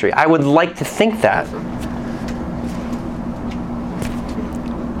youth ministry. I would like to think that.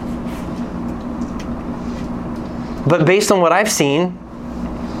 But based on what I've seen,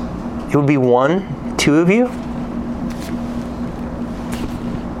 it would be 1, 2 of you.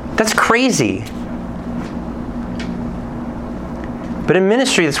 That's crazy. But in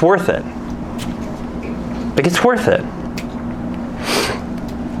ministry, it's worth it. It's worth it.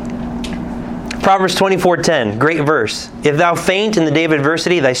 Proverbs 24:10, great verse. If thou faint in the day of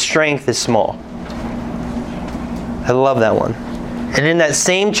adversity, thy strength is small. I love that one. And in that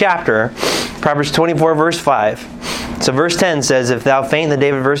same chapter, Proverbs 24, verse 5. So verse 10 says, if thou faint in the day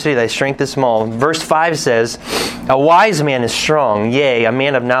of adversity, thy strength is small. Verse 5 says, a wise man is strong, yea, a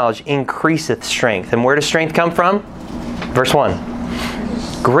man of knowledge increaseth strength. And where does strength come from? Verse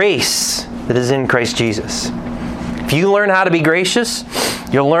 1. Grace that is in Christ Jesus. If you learn how to be gracious,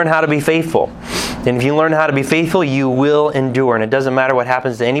 you'll learn how to be faithful. And if you learn how to be faithful, you will endure. And it doesn't matter what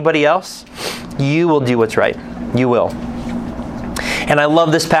happens to anybody else, you will do what's right. You will. And I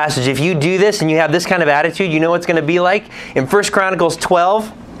love this passage. If you do this and you have this kind of attitude, you know what it's going to be like? In 1 Chronicles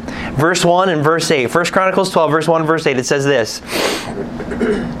 12, verse 1 and verse 8. 1 Chronicles 12, verse 1 and verse 8, it says this.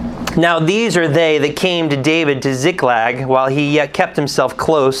 Now these are they that came to David to Ziklag while he yet kept himself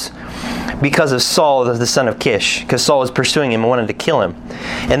close because of Saul, the son of Kish, because Saul was pursuing him and wanted to kill him.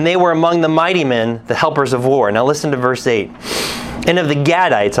 And they were among the mighty men, the helpers of war. Now listen to verse 8. And of the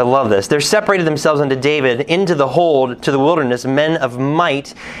Gadites, I love this, there separated themselves unto David into the hold to the wilderness men of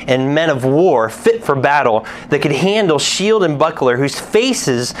might and men of war, fit for battle, that could handle shield and buckler, whose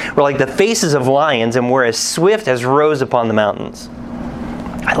faces were like the faces of lions and were as swift as roes upon the mountains.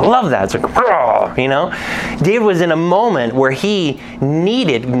 I love that. It's like, you know? David was in a moment where he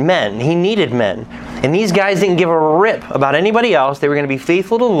needed men. He needed men. And these guys didn't give a rip about anybody else. They were going to be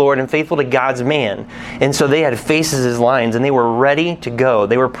faithful to the Lord and faithful to God's man. And so they had faces as lions, and they were ready to go.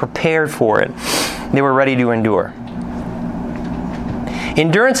 They were prepared for it. They were ready to endure.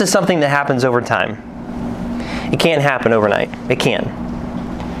 Endurance is something that happens over time. It can't happen overnight. It can.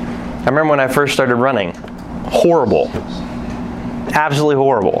 I remember when I first started running. Horrible. Absolutely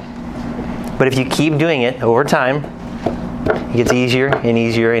horrible. But if you keep doing it over time, it gets easier and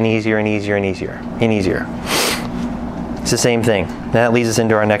easier and easier and easier and easier and easier. It's the same thing. That leads us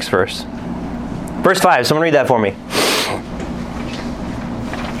into our next verse. Verse 5. Someone read that for me.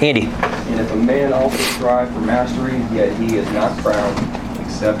 Andy. And if a man also strive for mastery, yet he is not crowned,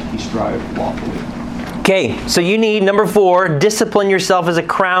 except he strive lawfully. Okay, so you need, number 4, discipline yourself as a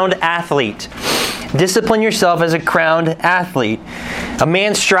crowned athlete. Discipline yourself as a crowned athlete. A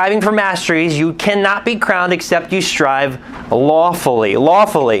man striving for masteries, you cannot be crowned except you strive lawfully.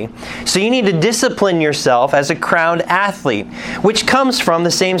 Lawfully. So you need to discipline yourself as a crowned athlete, which comes from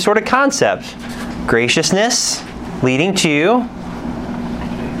the same sort of concept. Graciousness leading to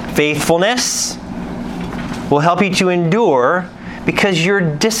faithfulness will help you to endure because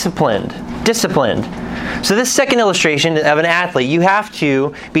you're disciplined. Disciplined. So this second illustration of an athlete, you have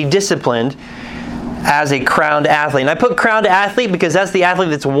to be disciplined as a crowned athlete. And I put crowned athlete because that's the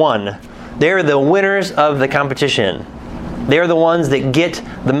athlete that's won. They're the winners of the competition. They're the ones that get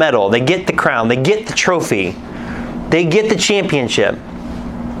the medal. They get the crown. They get the trophy. They get the championship.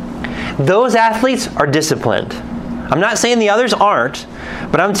 Those athletes are disciplined. I'm not saying the others aren't,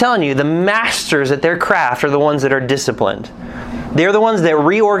 but I'm telling you, the masters at their craft are the ones that are disciplined. They're the ones that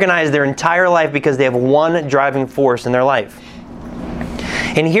reorganize their entire life because they have one driving force in their life.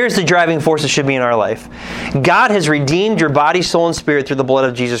 And here's the driving force that should be in our life. God has redeemed your body, soul, and spirit through the blood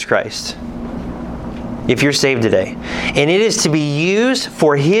of Jesus Christ. If you're saved today. And it is to be used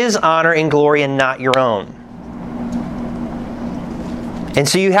for His honor and glory and not your own. And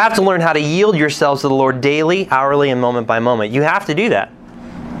so you have to learn how to yield yourselves to the Lord daily, hourly, and moment by moment. You have to do that.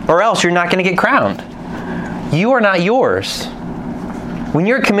 Or else you're not going to get crowned. You are not yours. When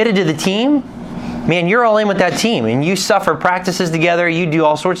you're committed to the team, man, you're all in with that team, and you suffer practices together, you do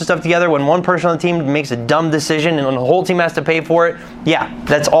all sorts of stuff together. When one person on the team makes a dumb decision and the whole team has to pay for it, yeah,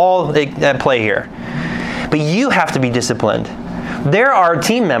 that's all at play here. But you have to be disciplined. There are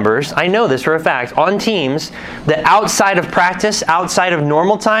team members, I know this for a fact, on teams that outside of practice, outside of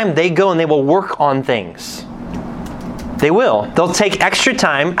normal time, they go and they will work on things. They will. They'll take extra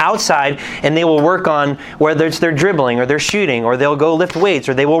time outside and they will work on whether it's their dribbling or their shooting, or they'll go lift weights,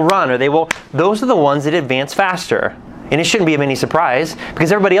 or they will run, or they will. Those are the ones that advance faster. And it shouldn't be of any surprise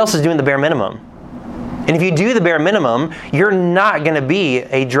because everybody else is doing the bare minimum. And if you do the bare minimum, you're not going to be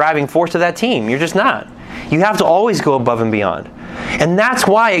a driving force of that team. You're just not. You have to always go above and beyond. And that's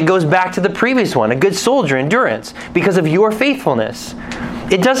why it goes back to the previous one, a good soldier, endurance, because of your faithfulness.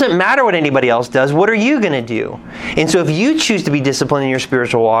 It doesn't matter what anybody else does. What are you going to do? And so if you choose to be disciplined in your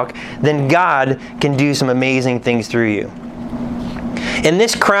spiritual walk, then God can do some amazing things through you. And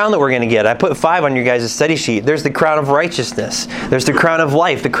this crown that we're going to get, I put 5 on your guys' study sheet. There's the crown of righteousness. There's the crown of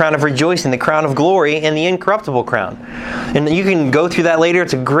life, the crown of rejoicing, the crown of glory, and the incorruptible crown. And you can go through that later.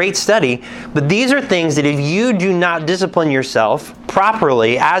 It's a great study. But these are things that if you do not discipline yourself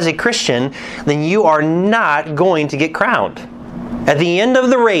properly as a Christian, then you are not going to get crowned. At the end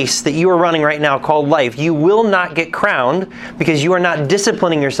of the race that you are running right now called life, you will not get crowned because you are not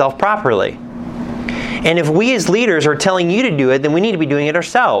disciplining yourself properly. And if we as leaders are telling you to do it, then we need to be doing it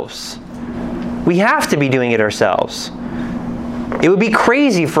ourselves. We have to be doing it ourselves. It would be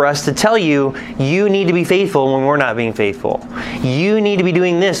crazy for us to tell you, you need to be faithful when we're not being faithful. You need to be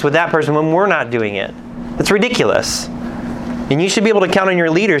doing this with that person when we're not doing it. That's ridiculous. And you should be able to count on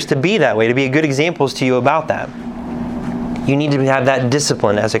your leaders to be that way, to be good examples to you about that. You need to have that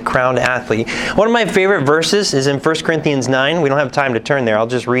discipline as a crowned athlete. One of my favorite verses is in 1 Corinthians 9. We don't have time to turn there. I'll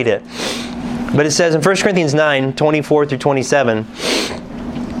just read it. But it says in 1 Corinthians 9, 24 through 27,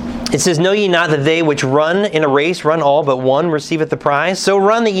 it says, "Know ye not that they which run in a race run all, but one receiveth the prize? So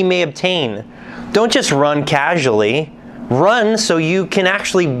run that ye may obtain." Don't just run casually. Run so you can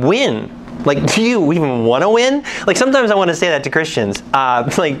actually win. Like, do you even want to win? Like, sometimes I want to say that to Christians.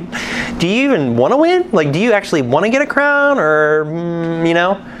 Like, do you even want to win? Like, do you actually want to get a crown? Or, you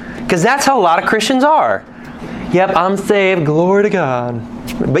know? Because that's how a lot of Christians are. Yep, I'm saved. Glory to God.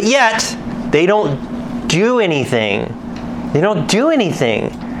 But yet, they don't do anything. They don't do anything.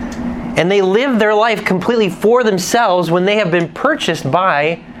 And they live their life completely for themselves when they have been purchased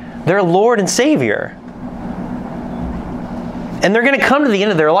by their Lord and Savior. And they're going to come to the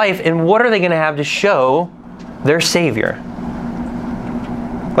end of their life, and what are they going to have to show their Savior?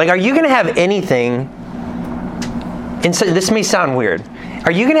 Like, are you going to have anything, and so this may sound weird,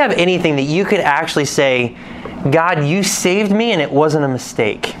 are you going to have anything that you could actually say, God, you saved me and it wasn't a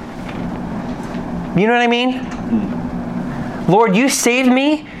mistake? You know what I mean? Lord, you saved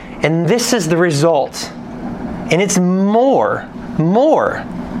me and this is the result. And it's more,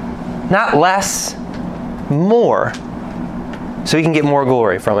 not less, more. So we can get more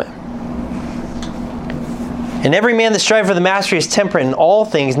glory from it. And every man that strives for the mastery is temperate in all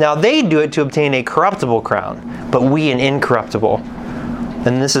things. Now they do it to obtain a corruptible crown, but we an incorruptible.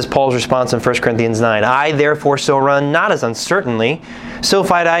 And this is Paul's response in 1 Corinthians 9. I therefore so run, not as uncertainly, so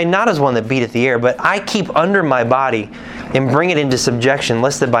fight I, not as one that beateth the air, but I keep under my body and bring it into subjection,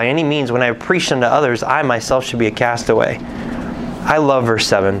 lest that by any means when I preach unto others, I myself should be a castaway. I love verse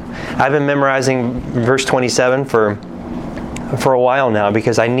 7. I've been memorizing verse 27 for for a while now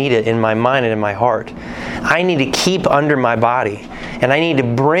because I need it in my mind and in my heart. I need to keep under my body. And I need to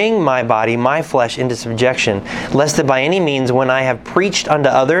bring my body, my flesh, into subjection, lest that by any means, when I have preached unto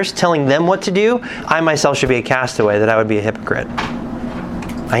others, telling them what to do, I myself should be a castaway, that I would be a hypocrite.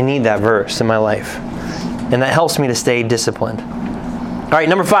 I need that verse in my life. And that helps me to stay disciplined. All right,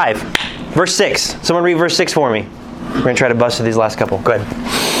 number 5, verse 6. Someone read verse 6 for me. We're going to try to bust through these last couple. Go ahead.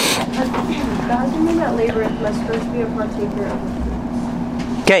 The husbandman that laboreth must first be a partaker of the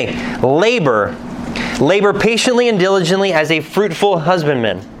fruits. Okay, labor. Labor patiently and diligently as a fruitful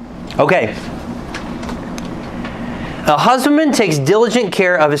husbandman. Okay. A husbandman takes diligent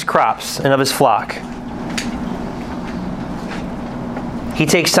care of his crops and of his flock. He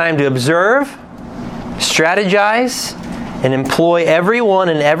takes time to observe, strategize, and employ everyone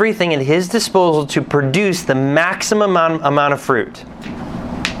and everything at his disposal to produce the maximum amount of fruit.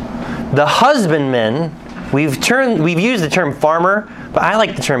 The husbandman, we've used the term farmer, but I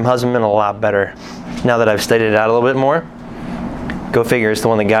like the term husbandman a lot better now that I've studied it out a little bit more. Go figure, it's the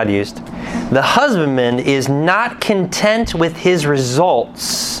one that God used. The husbandman is not content with his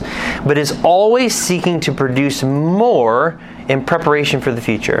results, but is always seeking to produce more in preparation for the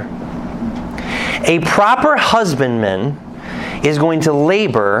future. A proper husbandman is going to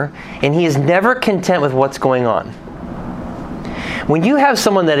labor, and he is never content with what's going on. When you have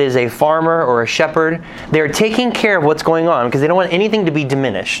someone that is a farmer or a shepherd, they're taking care of what's going on because they don't want anything to be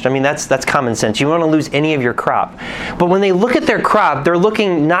diminished. I mean, that's common sense. You don't want to lose any of your crop. But when they look at their crop, they're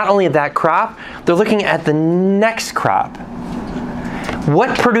looking not only at that crop, they're looking at the next crop.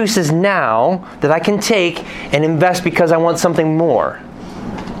 What produces now that I can take and invest because I want something more?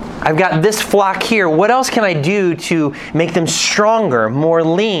 I've got this flock here. What else can I do to make them stronger, more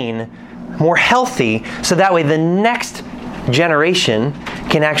lean, more healthy, so that way the next generation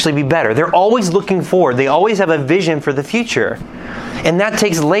can actually be better? They're always looking forward. They always have a vision for the future. And that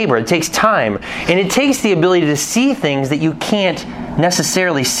takes labor. It takes time. And it takes the ability to see things that you can't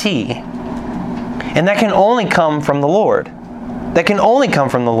necessarily see. And that can only come from the Lord. That can only come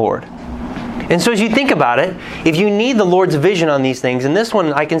from the Lord. And so as you think about it, if you need the Lord's vision on these things, and this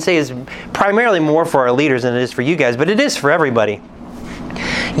one I can say is primarily more for our leaders than it is for you guys, but it is for everybody.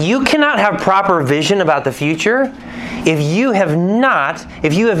 You cannot have proper vision about the future if you have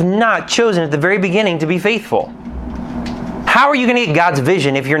not chosen at the very beginning to be faithful. How are you going to get God's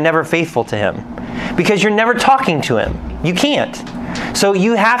vision if you're never faithful to Him? Because you're never talking to Him. You can't. So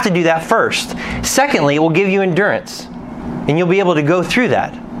you have to do that first. Secondly, it will give you endurance. And you'll be able to go through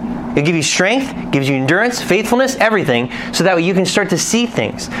that. It'll give you strength, gives you endurance, faithfulness, everything, so that way you can start to see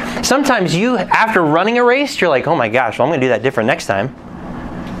things. Sometimes you, after running a race, you're like, oh my gosh, well, I'm going to do that different next time.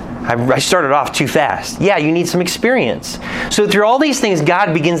 I started off too fast. Yeah, you need some experience. So through all these things,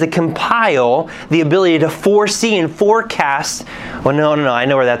 God begins to compile the ability to foresee and forecast, well, no, I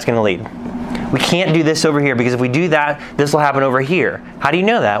know where that's going to lead. We can't do this over here, because if we do that, this will happen over here. How do you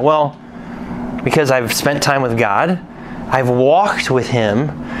know that? Well, because I've spent time with God. I've walked with Him.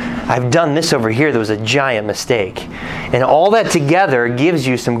 I've done this over here that was a giant mistake. And all that together gives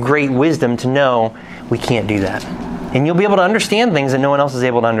you some great wisdom to know we can't do that. And you'll be able to understand things that no one else is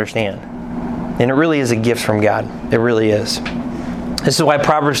able to understand. And it really is a gift from God. It really is. This is why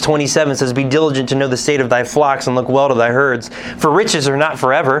Proverbs 27 says, be diligent to know the state of thy flocks and look well to thy herds. For riches are not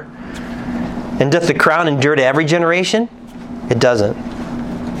forever. And doth the crown endure to every generation? It doesn't.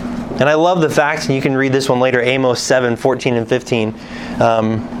 And I love the fact, and you can read this one later, Amos 7, 14 and 15.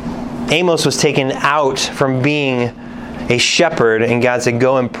 Amos was taken out from being a shepherd, and God said,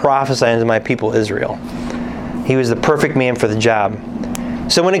 go and prophesy unto my people Israel. He was the perfect man for the job.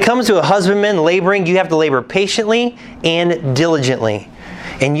 So when it comes to a husbandman laboring, you have to labor patiently and diligently.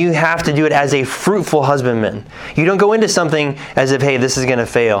 And you have to do it as a fruitful husbandman. You don't go into something as if, hey, this is going to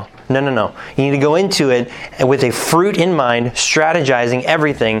fail. No. You need to go into it with a fruit in mind, strategizing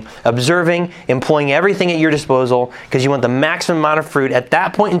everything, observing, employing everything at your disposal, because you want the maximum amount of fruit at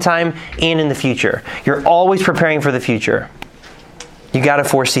that point in time and in the future. You're always preparing for the future. You got to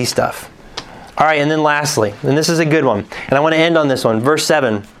foresee stuff. All right, and then lastly, and this is a good one, and I want to end on this one, verse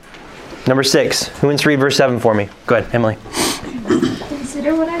 7, number 6. Who wants to read verse 7 for me? Go ahead, Emily.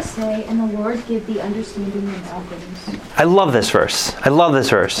 Consider what I say, and the Lord give thee understanding in all things. I love this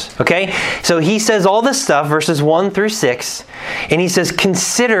verse. Okay? So he says all this stuff, verses 1 through 6, and he says,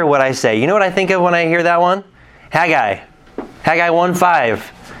 consider what I say. You know what I think of when I hear that one? Haggai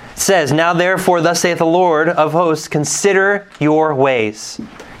 1:5 says, now therefore, thus saith the Lord of hosts, consider your ways.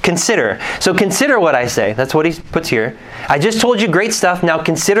 Consider. So consider what I say. That's what he puts here. I just told you great stuff. Now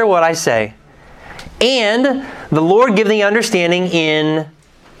consider what I say. And the Lord give thee understanding in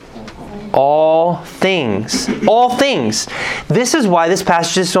all things. All things. This is why this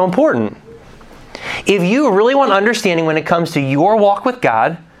passage is so important. If you really want understanding when it comes to your walk with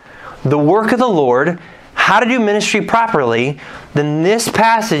God, the work of the Lord, how to do ministry properly, then this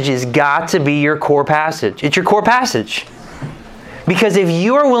passage has got to be your core passage. It's your core passage. Because if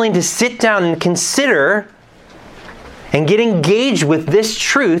you are willing to sit down and consider and get engaged with this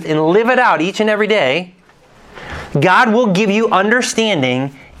truth and live it out each and every day, God will give you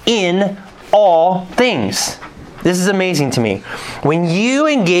understanding in all things. This is amazing to me. When you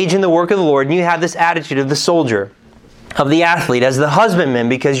engage in the work of the Lord and you have this attitude of the soldier, of the athlete, as the husbandman,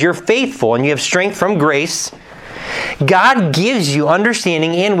 because you're faithful and you have strength from grace, God gives you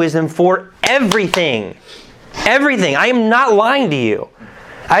understanding and wisdom for everything. Everything. I am not lying to you.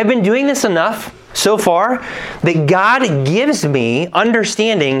 I've been doing this enough so far that God gives me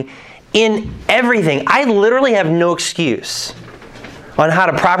understanding in everything. I literally have no excuse on how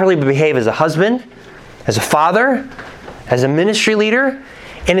to properly behave as a husband, as a father, as a ministry leader,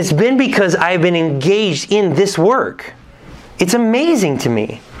 and it's been because I've been engaged in this work. It's amazing to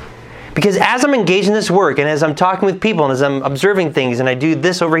me. Because as I'm engaged in this work, and as I'm talking with people, and as I'm observing things, and I do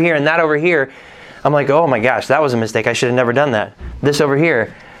this over here and that over here, I'm like, oh my gosh, that was a mistake. I should have never done that. This over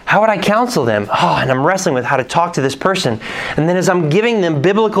here. How would I counsel them? Oh, and I'm wrestling with how to talk to this person. And then as I'm giving them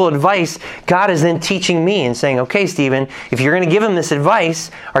biblical advice, God is then teaching me and saying, okay, Stephen, if you're going to give them this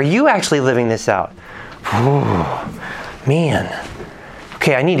advice, are you actually living this out? Ooh, man.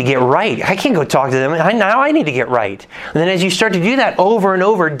 Okay, I need to get right. I can't go talk to them. Now I need to get right. And then as you start to do that over and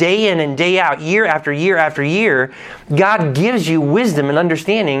over, day in and day out, year after year after year, God gives you wisdom and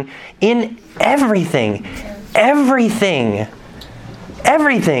understanding in everything. Everything.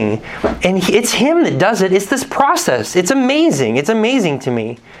 Everything. And it's Him that does it. It's this process. It's amazing. It's amazing to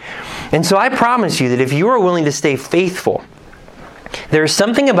me. And so I promise you that if you are willing to stay faithful, there's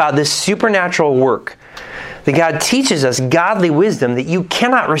something about this supernatural work that God teaches us godly wisdom that you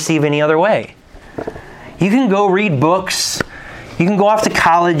cannot receive any other way. You can go read books. You can go off to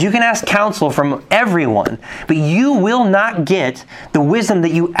college. You can ask counsel from everyone. But you will not get the wisdom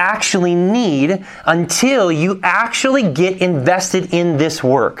that you actually need until you actually get invested in this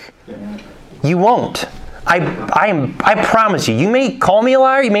work. You won't. I promise you. You may call me a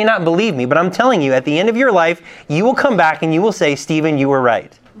liar. You may not believe me. But I'm telling you, at the end of your life, you will come back and you will say, Stephen, you were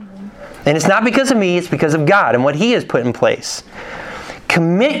right. And it's not because of me, it's because of God and what He has put in place.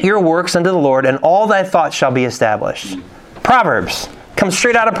 Commit your works unto the Lord, and all thy thoughts shall be established. Proverbs. Comes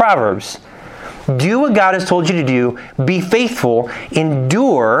straight out of Proverbs. Do what God has told you to do. Be faithful.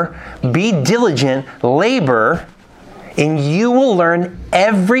 Endure. Be diligent. Labor. And you will learn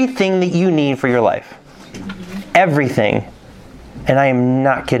everything that you need for your life. Everything. And I am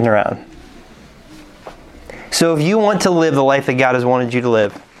not kidding around. So if you want to live the life that God has wanted you to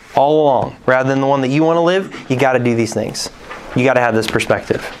live, all along, rather than the one that you want to live, you got to do these things. You got to have this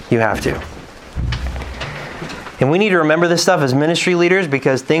perspective. You have to. And we need to remember this stuff as ministry leaders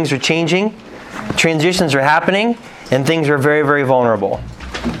because things are changing, transitions are happening, and things are very, very vulnerable.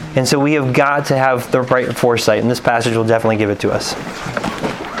 And so we have got to have the right foresight, and this passage will definitely give it to us.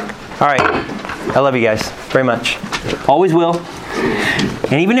 All right. I love you guys very much. Always will.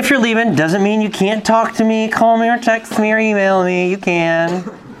 And even if you're leaving, doesn't mean you can't talk to me, call me or text me or email me. You can.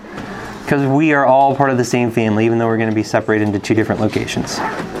 Because we are all part of the same family, even though we're going to be separated into two different locations.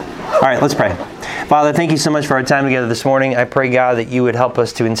 All right, let's pray. Father, thank you so much for our time together this morning. I pray, God, that you would help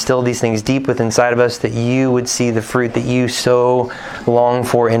us to instill these things deep within inside of us, that you would see the fruit that you so long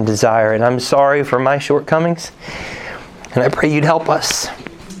for and desire. And I'm sorry for my shortcomings. And I pray you'd help us.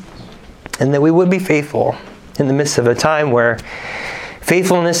 And that we would be faithful in the midst of a time where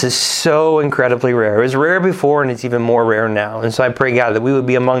faithfulness is so incredibly rare. It was rare before and it's even more rare now. And so I pray, God, that we would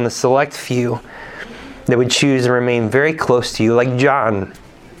be among the select few that would choose to remain very close to you, like John,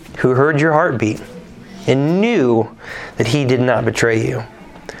 who heard your heartbeat and knew that he did not betray you.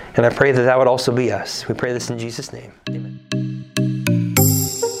 And I pray that that would also be us. We pray this in Jesus' name. Amen.